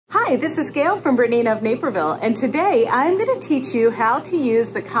Hi, this is Gayle from BERNINA of Naperville, and today I'm going to teach you how to use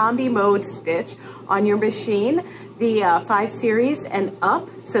the combi mode stitch on your machine, the 5 series and up,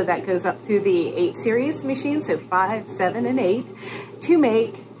 so that goes up through the 8 series machine, so 5, 7, and 8, to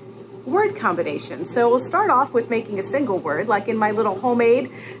make word combinations. So we'll start off with making a single word, like in my little homemade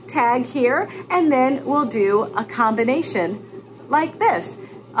tag here, and then we'll do a combination like this.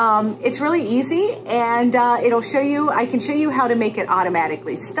 It's really easy, and it'll show you, I can show you how to make it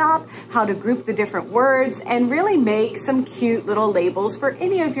automatically stop, how to group the different words, and really make some cute little labels for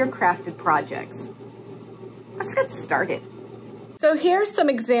any of your crafted projects. Let's get started. So here's some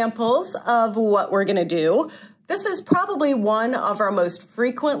examples of what we're gonna do. This is probably one of our most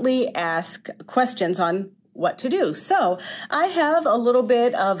frequently asked questions on what to do. So I have a little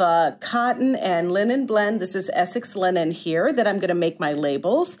bit of a cotton and linen blend. This is Essex linen here that I'm going to make my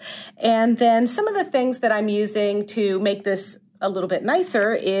labels. And then some of the things that I'm using to make this a little bit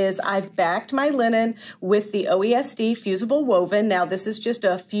nicer is I've backed my linen with the OESD fusible woven. Now this is just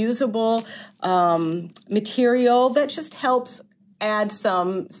a fusible material that just helps add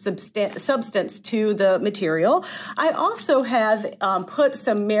some substance to the material. I also have put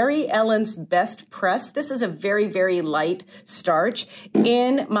some Mary Ellen's Best Press. This is a very, very light starch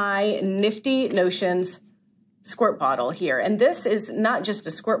in my Nifty Notions squirt bottle here. And this is not just a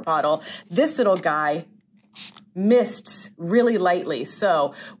squirt bottle. This little guy mists really lightly.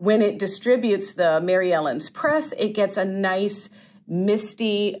 So when it distributes the Mary Ellen's Press, it gets a nice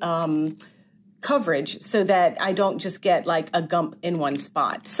misty coverage so that I don't just get like a gump in one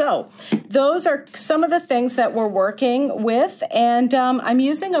spot. So those are some of the things that we're working with, and I'm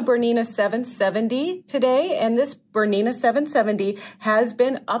using a BERNINA 770 today, and this BERNINA 770 has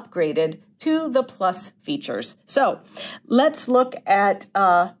been upgraded to the plus features. So let's look at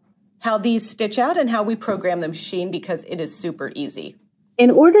how these stitch out and how we program the machine, because it is super easy. In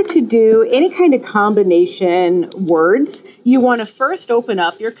order to do any kind of combination words, you want to first open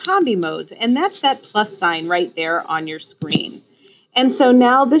up your combi modes, and that's that plus sign right there on your screen. And so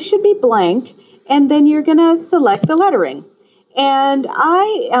now this should be blank, and then you're going to select the lettering. And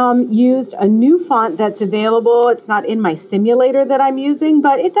I used a new font that's available. It's not in my simulator that I'm using,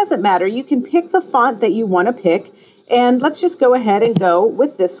 but it doesn't matter. You can pick the font that you want to pick, and let's just go ahead and go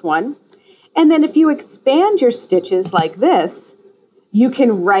with this one. And then if you expand your stitches like this, you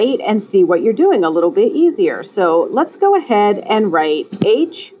can write and see what you're doing a little bit easier. So let's go ahead and write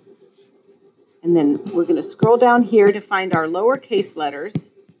H, and then we're going to scroll down here to find our lowercase letters.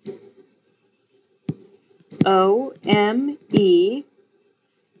 O, M, E,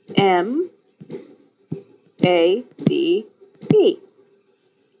 M, A, D, E.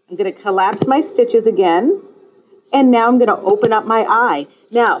 I'm going to collapse my stitches again, and now I'm going to open up my I.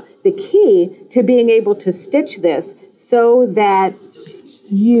 Now, the key to being able to stitch this so that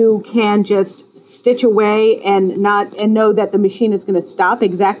you can just stitch away and know that the machine is going to stop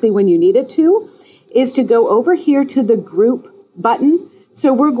exactly when you need it to, is to go over here to the group button.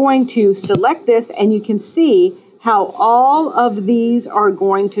 So we're going to select this, and you can see how all of these are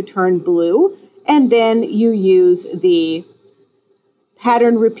going to turn blue, and then you use the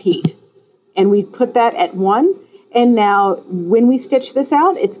pattern repeat, and we put that at 1. And now when we stitch this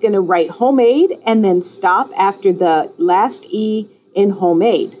out, it's going to write homemade and then stop after the last E in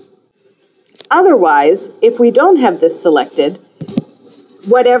homemade. Otherwise, if we don't have this selected,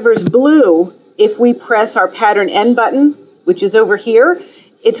 whatever's blue, if we press our pattern N button, which is over here,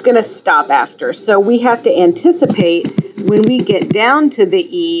 it's going to stop after. So we have to anticipate when we get down to the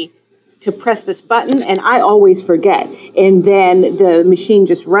E to press this button, and I always forget. And then the machine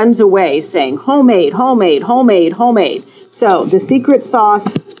just runs away saying homemade, homemade, homemade, homemade. So the secret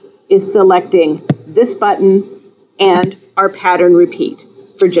sauce is selecting this button and our pattern repeat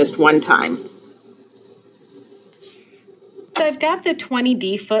for just one time. So I've got the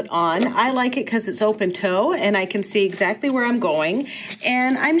 20D foot on. I like it because it's open toe and I can see exactly where I'm going.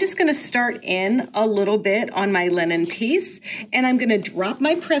 And I'm just going to start in a little bit on my linen piece, and I'm going to drop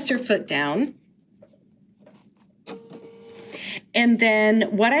my presser foot down. And then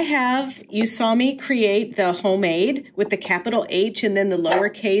what I have, you saw me create the homemade with the capital H and then the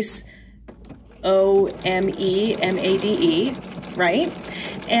lowercase O-M-E-M-A-D-E, right?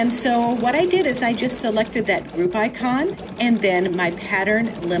 And so what I did is I just selected that group icon and then my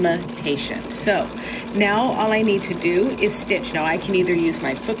pattern limitation. So now all I need to do is stitch. Now I can either use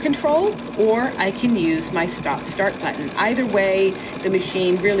my foot control or I can use my stop start button. Either way, the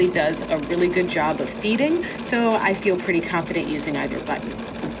machine really does a really good job of feeding, so I feel pretty confident using either button.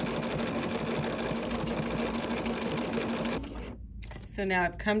 So now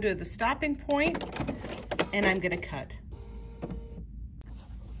I've come to the stopping point and I'm going to cut.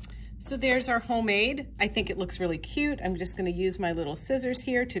 So there's our homemade. I think it looks really cute. I'm just gonna use my little scissors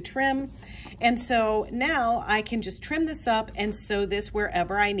here to trim. And so now I can just trim this up and sew this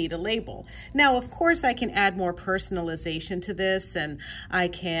wherever I need a label. Now, of course, I can add more personalization to this, and I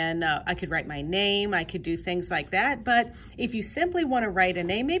could write my name, I could do things like that. But if you simply wanna write a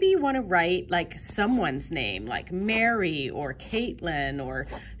name, maybe you wanna write like someone's name, like Mary or Caitlin or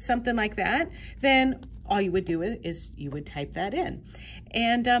something like that, then all you would do is you would type that in.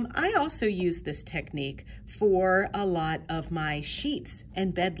 And I also use this technique for a lot of my sheets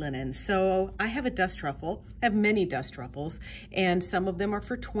and bed linen. So I have a dust ruffle. I have many dust ruffles, and some of them are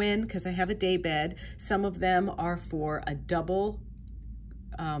for twin because I have a day bed. Some of them are for a double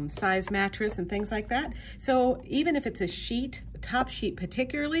size mattress and things like that. So even if it's a sheet, a top sheet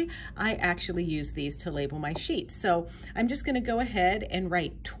particularly, I actually use these to label my sheets. So I'm just gonna go ahead and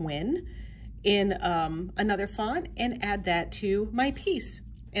write twin in another font and add that to my piece.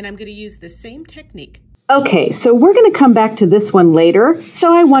 And I'm gonna use the same technique. Okay, so we're gonna come back to this one later,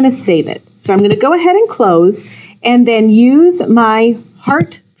 so I wanna save it. So I'm gonna go ahead and close and then use my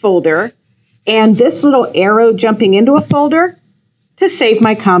heart folder and this little arrow jumping into a folder to save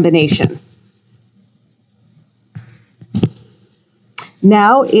my combination.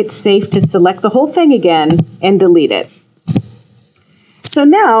 Now it's safe to select the whole thing again and delete it. So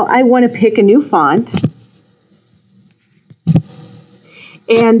now I want to pick a new font.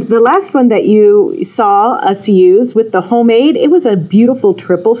 And the last one that you saw us use with the homemade, it was a beautiful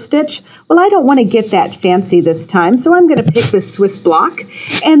triple stitch. Well, I don't want to get that fancy this time, so I'm going to pick the Swiss block.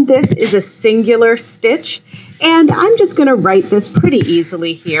 And this is a singular stitch. And I'm just going to write this pretty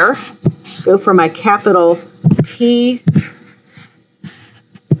easily here. Go for my capital T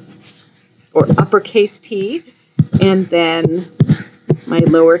or uppercase T, and then my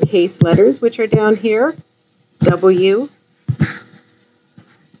lowercase letters, which are down here, W,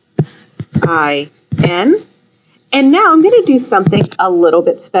 I, N. And now I'm going to do something a little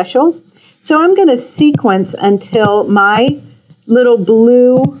bit special. So I'm going to sequence until my little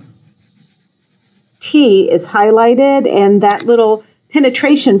blue T is highlighted and that little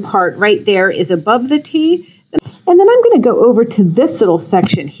penetration part right there is above the T. And then I'm going to go over to this little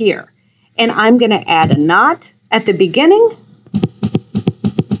section here. And I'm going to add a knot at the beginning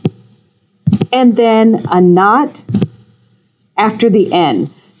and then a knot after the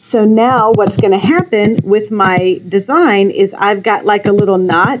end. So now what's going to happen with my design is I've got like a little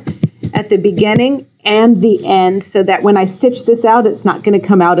knot at the beginning and the end so that when I stitch this out, it's not going to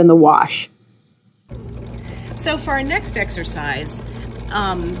come out in the wash. So for our next exercise,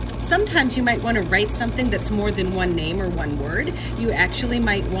 sometimes you might want to write something that's more than one name or one word. You actually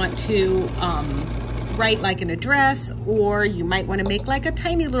might want to write like an address, or you might want to make like a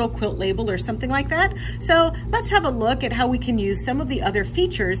tiny little quilt label or something like that. So let's have a look at how we can use some of the other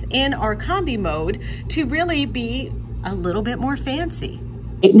features in our combi mode to really be a little bit more fancy.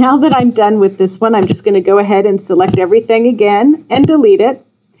 Now that I'm done with this one, I'm just going to go ahead and select everything again and delete it.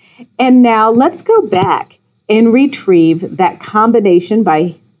 And now let's go back and retrieve that combination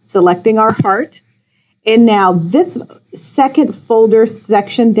by selecting our heart. And now this second folder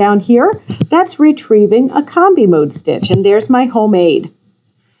section down here, that's retrieving a combi mode stitch. And there's my homemade.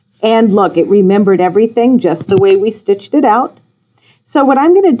 And look, it remembered everything just the way we stitched it out. So what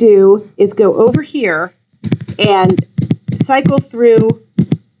I'm going to do is go over here and cycle through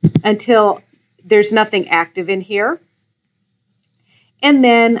until there's nothing active in here. And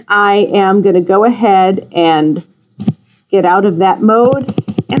then I am going to go ahead and get out of that mode.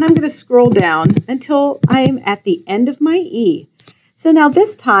 And I'm going to scroll down until I'm at the end of my E. So now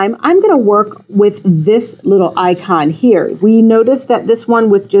this time, I'm going to work with this little icon here. We notice that this one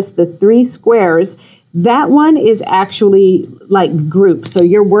with just the 3 squares, that one is actually like group. So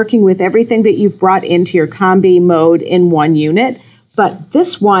you're working with everything that you've brought into your combi mode in one unit. But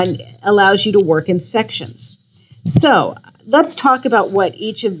this one allows you to work in sections. So let's talk about what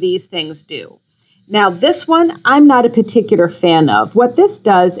each of these things do. Now, this one, I'm not a particular fan of. What this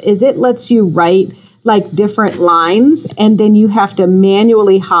does is it lets you write like different lines, and then you have to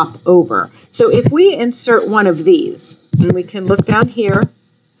manually hop over. So if we insert one of these, and we can look down here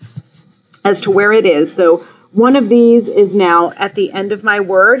as to where it is. So one of these is now at the end of my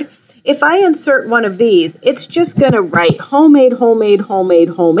word. If I insert one of these, it's just going to write homemade, homemade, homemade,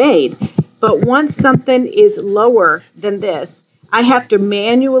 homemade. But once something is lower than this, I have to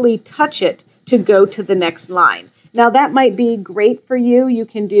manually touch it to go to the next line. Now that might be great for you. You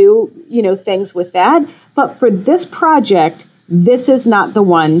can do, things with that. But for this project, this is not the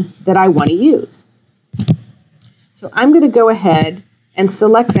one that I want to use. So I'm going to go ahead and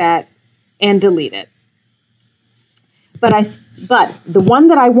select that and delete it. but the one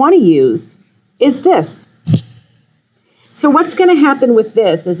that I want to use is this. So what's going to happen with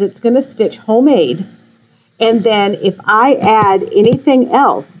this is it's going to stitch homemade. And then if I add anything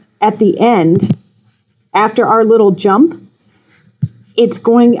else at the end, after our little jump,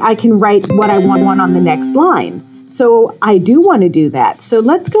 I can write what I want on the next line. So I do want to do that. So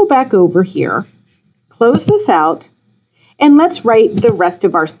let's go back over here, close this out, and let's write the rest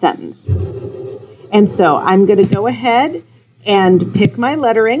of our sentence. And so I'm going to go ahead and pick my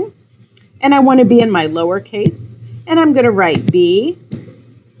lettering, and I want to be in my lowercase, and I'm going to write B,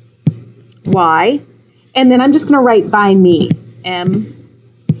 Y, and then I'm just going to write by me,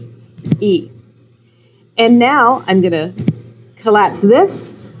 M-E. And now I'm going to collapse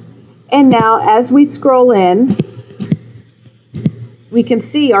this, and now as we scroll in, we can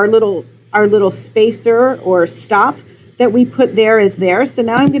see our little spacer or stop that we put there is there. So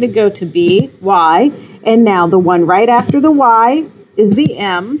now I'm going to go to B, Y, and now the one right after the Y is the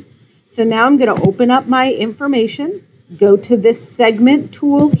M. So now I'm going to open up my information, go to this segment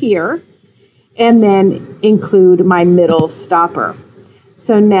tool here, and then include my middle stopper.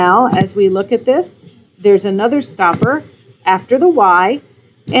 So now as we look at this, there's another stopper after the Y,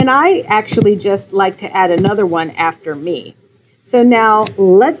 and I actually just like to add another one after me. So now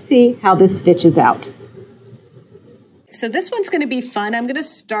let's see how this stitches out. So this one's going to be fun. I'm going to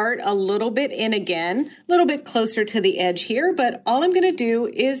start a little bit in again, a little bit closer to the edge here, but all I'm going to do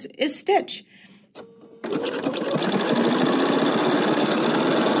is stitch.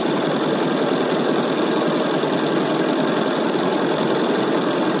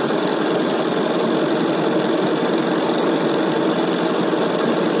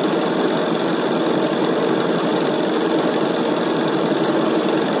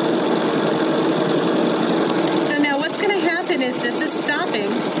 This is stopping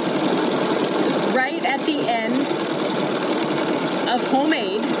right at the end of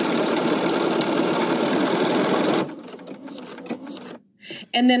homemade.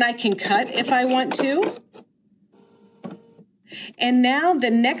 And then I can cut if I want to. And now the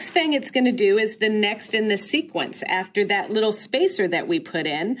next thing it's going to do is the next in the sequence after that little spacer that we put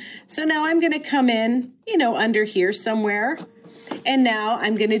in. So now I'm going to come in, under here somewhere. And now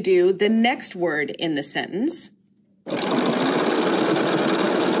I'm going to do the next word in the sentence.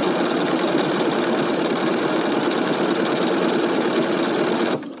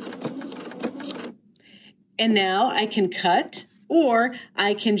 And now I can cut, or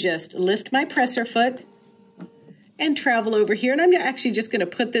I can just lift my presser foot and travel over here. And I'm actually just going to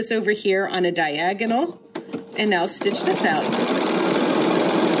put this over here on a diagonal and now stitch this out.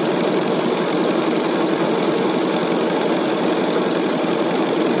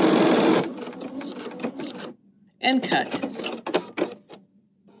 And cut.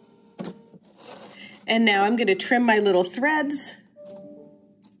 And now I'm going to trim my little threads.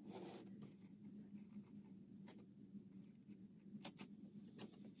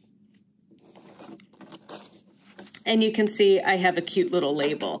 And you can see I have a cute little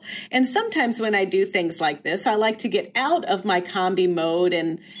label. And sometimes when I do things like this, I like to get out of my combi mode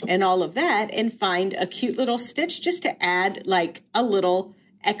and all of that and find a cute little stitch just to add like a little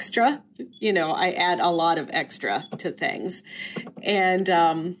extra. I add a lot of extra to things. And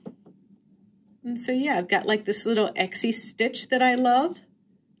so yeah, I've got like this little Xy stitch that I love.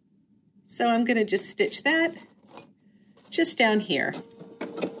 So I'm going to just stitch that just down here.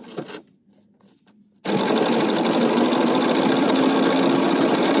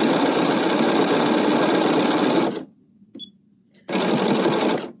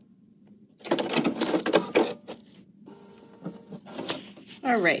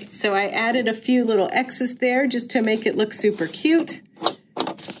 All right, so I added a few little X's there just to make it look super cute.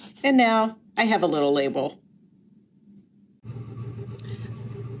 And now I have a little label.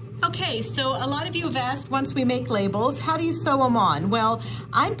 Okay, so a lot of you have asked, once we make labels, how do you sew them on? Well,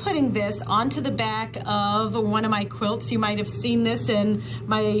 I'm putting this onto the back of one of my quilts. You might have seen this in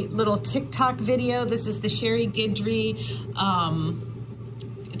my little TikTok video. This is the Sherry Guidry,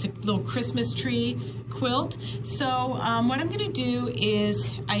 it's a little Christmas tree quilt. So what I'm gonna do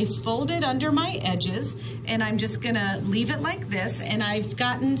is I fold it under my edges and I'm just gonna leave it like this. And I've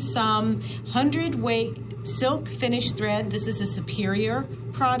gotten some 100-weight silk finish thread. This is a Superior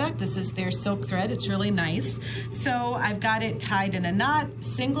product. This is their silk thread. It's really nice. So I've got it tied in a knot,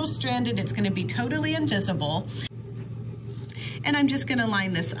 single-stranded. It's gonna be totally invisible. And I'm just gonna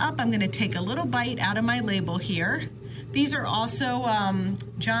line this up. I'm gonna take a little bite out of my label here. These are also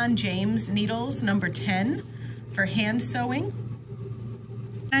John James needles, number 10, for hand sewing.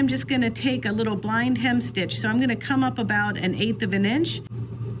 I'm just gonna take a little blind hem stitch. So I'm gonna come up about 1/8 of an inch.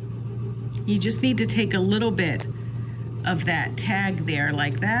 You just need to take a little bit of that tag there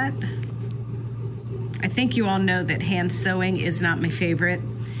like that. I think you all know that hand sewing is not my favorite.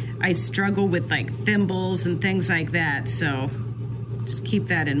 I struggle with like thimbles and things like that, so just keep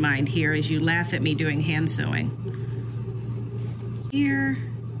that in mind here as you laugh at me doing hand sewing. Here,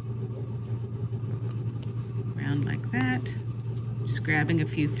 around like that, just grabbing a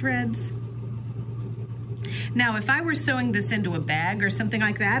few threads. Now, if I were sewing this into a bag or something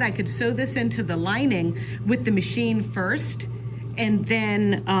like that, I could sew this into the lining with the machine first, and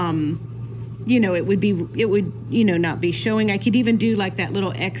then, you know, it would, you know, not be showing. I could even do like that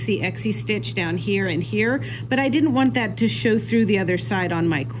little Xy stitch down here and here, but I didn't want that to show through the other side on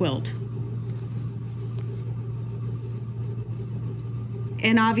my quilt.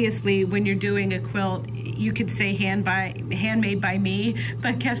 And obviously, when you're doing a quilt, you could say handmade by me,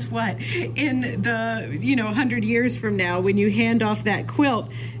 but guess what? In the, you know, 100 years from now, when you hand off that quilt,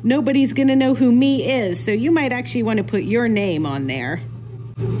 nobody's gonna know who me is. So you might actually want to put your name on there.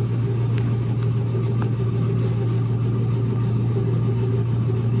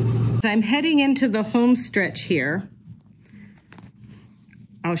 I'm heading into the home stretch here.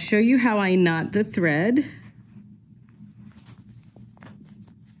 I'll show you how I knot the thread.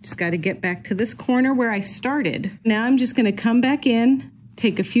 Just got to get back to this corner where I started. Now I'm just going to come back in,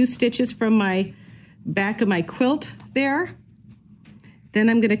 take a few stitches from my back of my quilt there. Then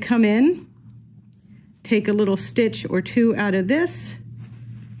I'm going to come in, take a little stitch or two out of this.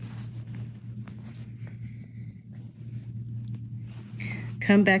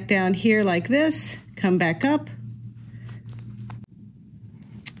 Come back down here like this, come back up.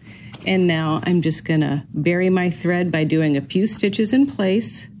 And now I'm just gonna bury my thread by doing a few stitches in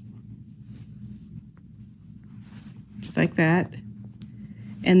place. Just like that.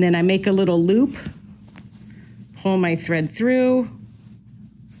 And then I make a little loop, pull my thread through.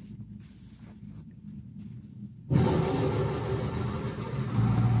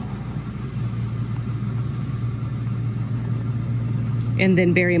 And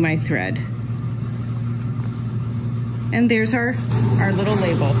then bury my thread. And there's our little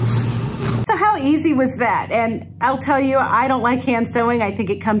label. So how easy was that? And I'll tell you, I don't like hand sewing. I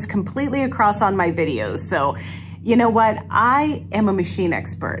think it comes completely across on my videos. So you know what? I am a machine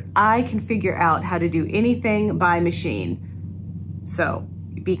expert. I can figure out how to do anything by machine. So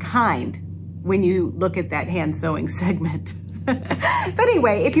be kind when you look at that hand sewing segment. But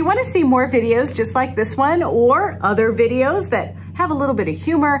anyway, if you want to see more videos just like this one or other videos that have a little bit of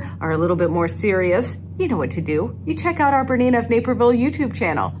humor or a little bit more serious, you know what to do. You check out our BERNINA of Naperville YouTube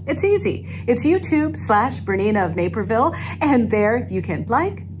channel. It's easy. It's YouTube/BERNINA of Naperville, and there you can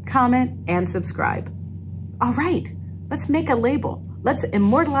like, comment, and subscribe. All right, let's make a label. Let's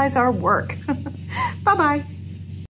immortalize our work. Bye-bye.